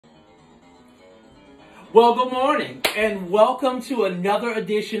Well, good morning and welcome to another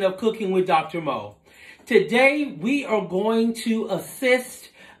edition of Cooking with Dr. Mo. Today, we are going to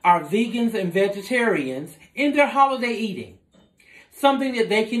assist our vegans and vegetarians in their holiday eating. Something that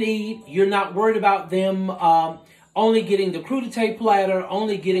they can eat. You're not worried about them only getting the crudité platter,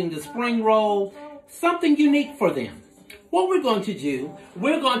 only getting the spring roll. Something unique for them. What we're going to do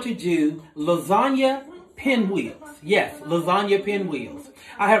lasagna pinwheels. Yes, lasagna pinwheels.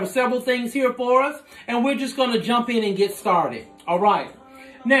 I have several things here for us, and we're just going to jump in and get started. All right.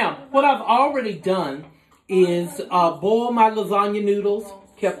 Now, what I've already done is boil my lasagna noodles,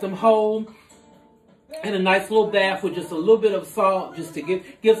 kept them whole, in a nice little bath with just a little bit of salt, just to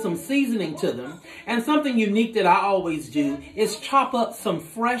give some seasoning to them. And something unique that I always do is chop up some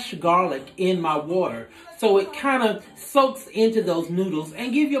fresh garlic in my water, so it kind of soaks into those noodles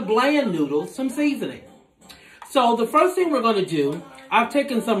and give your bland noodles some seasoning. So the first thing we're going to do, I've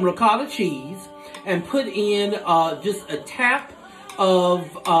taken some ricotta cheese and put in just a tap of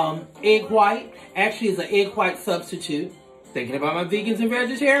egg white. Actually, it's an egg white substitute. Thinking about my vegans and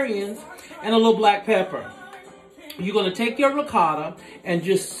vegetarians. And a little black pepper. You're going to take your ricotta and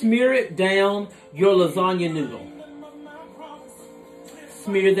just smear it down your lasagna noodle.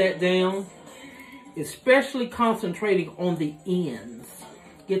 Smear that down, especially concentrating on the ends.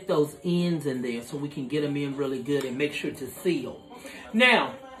 Get those ends in there so we can get them in really good and make sure to seal.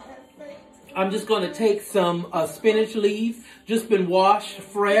 Now, I'm just going to take some spinach leaves, just been washed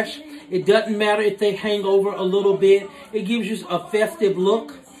fresh. It doesn't matter if they hang over a little bit. It gives you a festive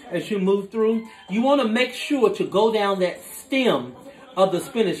look as you move through. You want to make sure to go down that stem of the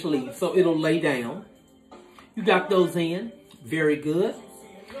spinach leaf so it'll lay down. You got those in. Very good.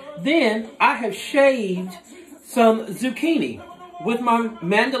 Then I have shaved some zucchini with my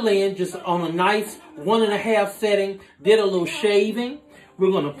mandolin, just on a nice 1.5 setting. Did a little shaving. We're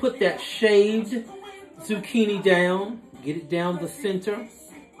going to put that shaved zucchini down. Get it down the center.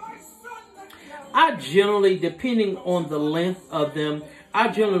 I generally, depending on the length of them, I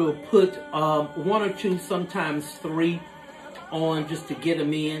generally will put 1 or 2, sometimes 3 on just to get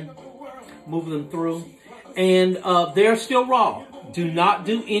them in, move them through. And they're still raw. Do not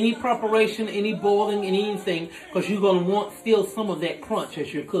do any preparation, any boiling, anything, because you're going to want still some of that crunch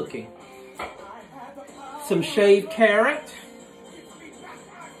as you're cooking. Some shaved carrot.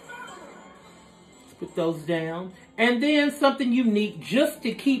 Let's put those down. And then something unique, just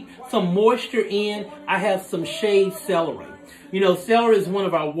to keep some moisture in, I have some shaved celery. You know, celery is one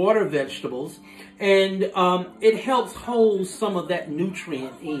of our water vegetables, and it helps hold some of that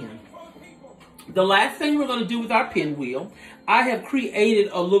nutrient in. The last thing we're going to do with our pinwheel, I have created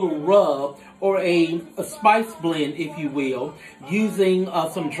a little rub, or a spice blend, if you will, using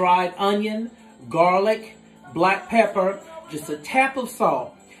some dried onion, garlic, black pepper, just a tap of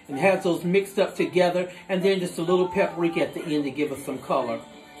salt, and have those mixed up together, and then just a little paprika at the end to give us some color.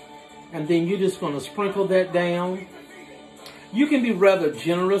 And then you're just going to sprinkle that down. You can be rather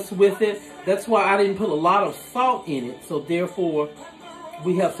generous with it. That's why I didn't put a lot of salt in it. So therefore,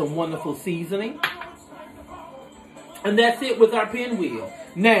 we have some wonderful seasoning. And that's it with our pinwheel.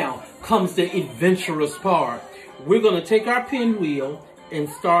 Now comes the adventurous part. We're going to take our pinwheel and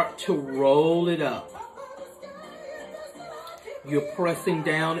start to roll it up. You're pressing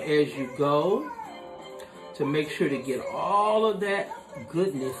down as you go to make sure to get all of that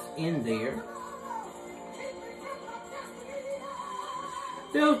goodness in there.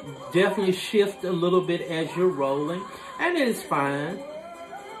 They'll definitely shift a little bit as you're rolling, and it is fine.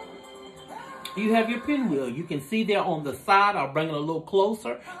 You have your pinwheel. You can see there on the side, I'll bring it a little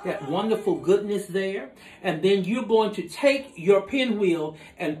closer, that wonderful goodness there. And then you're going to take your pinwheel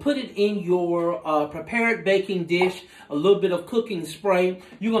and put it in your prepared baking dish, a little bit of cooking spray.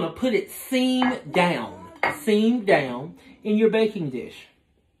 You're going to put it seam down in your baking dish.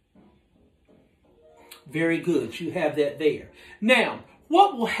 Very good. You have that there. Now,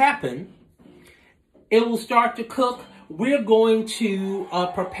 what will happen, it will start to cook. We're going to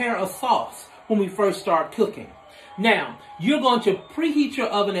prepare a sauce when we first start cooking. Now, you're going to preheat your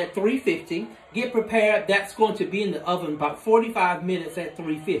oven at 350. Get prepared. That's going to be in the oven about 45 minutes at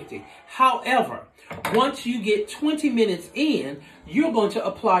 350. However, once you get 20 minutes in, you're going to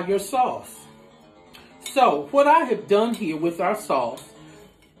apply your sauce. So, what I have done here with our sauce,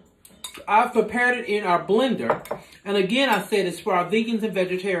 I've prepared it in our blender. And again, I said it's for our vegans and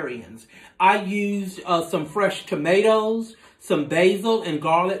vegetarians. I used some fresh tomatoes, some basil and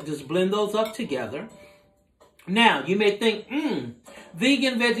garlic. Just blend those up together. Now, you may think,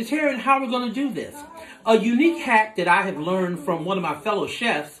 vegan, vegetarian, how are we going to do this? A unique hack that I have learned from one of my fellow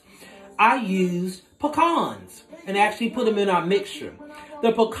chefs, I used pecans and actually put them in our mixture.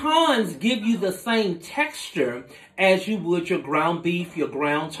 The pecans give you the same texture as you would your ground beef, your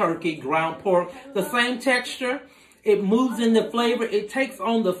ground turkey, ground pork. The same texture. It moves in the flavor. It takes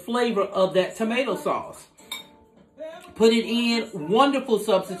on the flavor of that tomato sauce. Put it in. Wonderful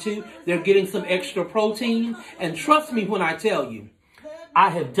substitute. They're getting some extra protein. And trust me when I tell you, I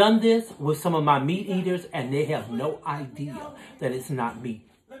have done this with some of my meat eaters, and they have no idea that it's not meat.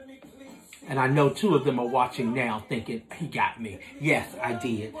 And I know 2 of them are watching now thinking, he got me. Yes, I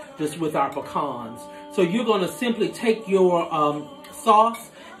did. Just with our pecans. So you're going to simply take your sauce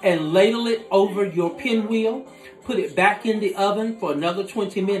and ladle it over your pinwheel. Put it back in the oven for another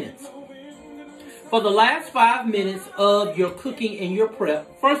 20 minutes. For the last 5 minutes of your cooking and your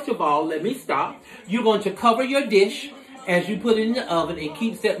prep, first of all, let me stop. You're going to cover your dish as you put it in the oven. It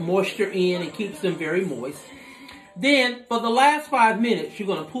keeps that moisture in. It keeps them very moist. Then, for the last 5 minutes, you're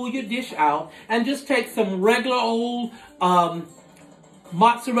going to pull your dish out and just take some regular old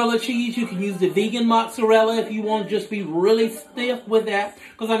mozzarella cheese. You can use the vegan mozzarella if you want to just be really stiff with that.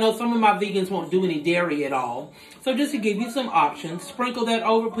 Because I know some of my vegans won't do any dairy at all. So just to give you some options, sprinkle that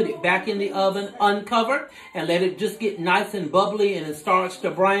over, put it back in the oven, uncover, and let it just get nice and bubbly and it starts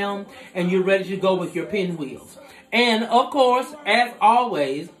to brown. And you're ready to go with your pinwheels. And, of course, as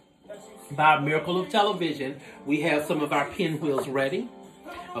always, by a miracle of television, we have some of our pinwheels ready.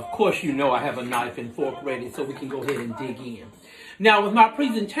 Of course, you know I have a knife and fork ready so we can go ahead and dig in. Now, with my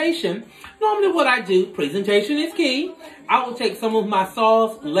presentation, normally what I do, presentation is key. I will take some of my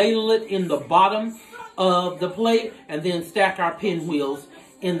sauce, ladle it in the bottom of the plate, and then stack our pinwheels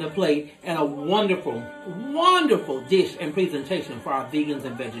in the plate. And a wonderful, wonderful dish and presentation for our vegans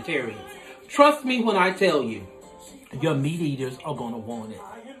and vegetarians. Trust me when I tell you, your meat eaters are going to want it.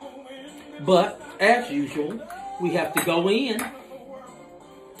 But, as usual, we have to go in,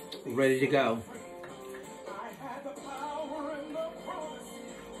 ready to go.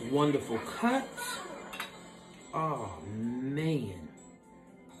 Wonderful cut. Oh, man.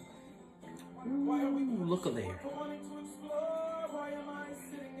 Ooh, look at there.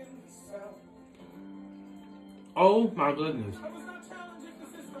 Oh, my goodness.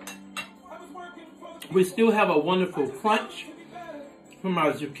 We still have a wonderful crunch from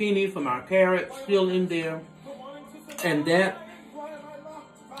our zucchini, from our carrots, still in there. And that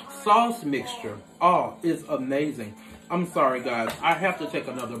sauce mixture, oh, is amazing. I'm sorry, guys. I have to take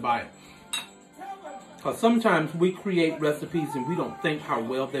another bite. Because sometimes we create recipes and we don't think how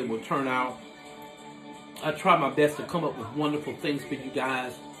well they will turn out. I try my best to come up with wonderful things for you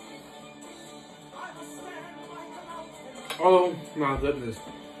guys. Oh, my goodness.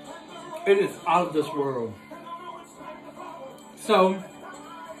 It is out of this world. So,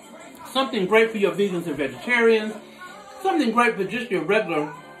 something great for your vegans and vegetarians. Something great for just your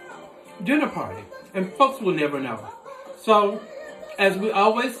regular dinner party. And folks will never know. So, as we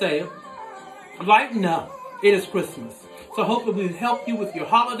always say, lighten up. It is Christmas. So hopefully we've helped you with your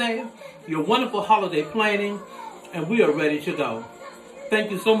holiday, your wonderful holiday planning, and we are ready to go.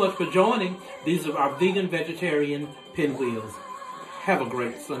 Thank you so much for joining. These are our vegan vegetarian pinwheels. Have a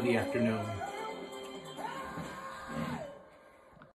great Sunday afternoon.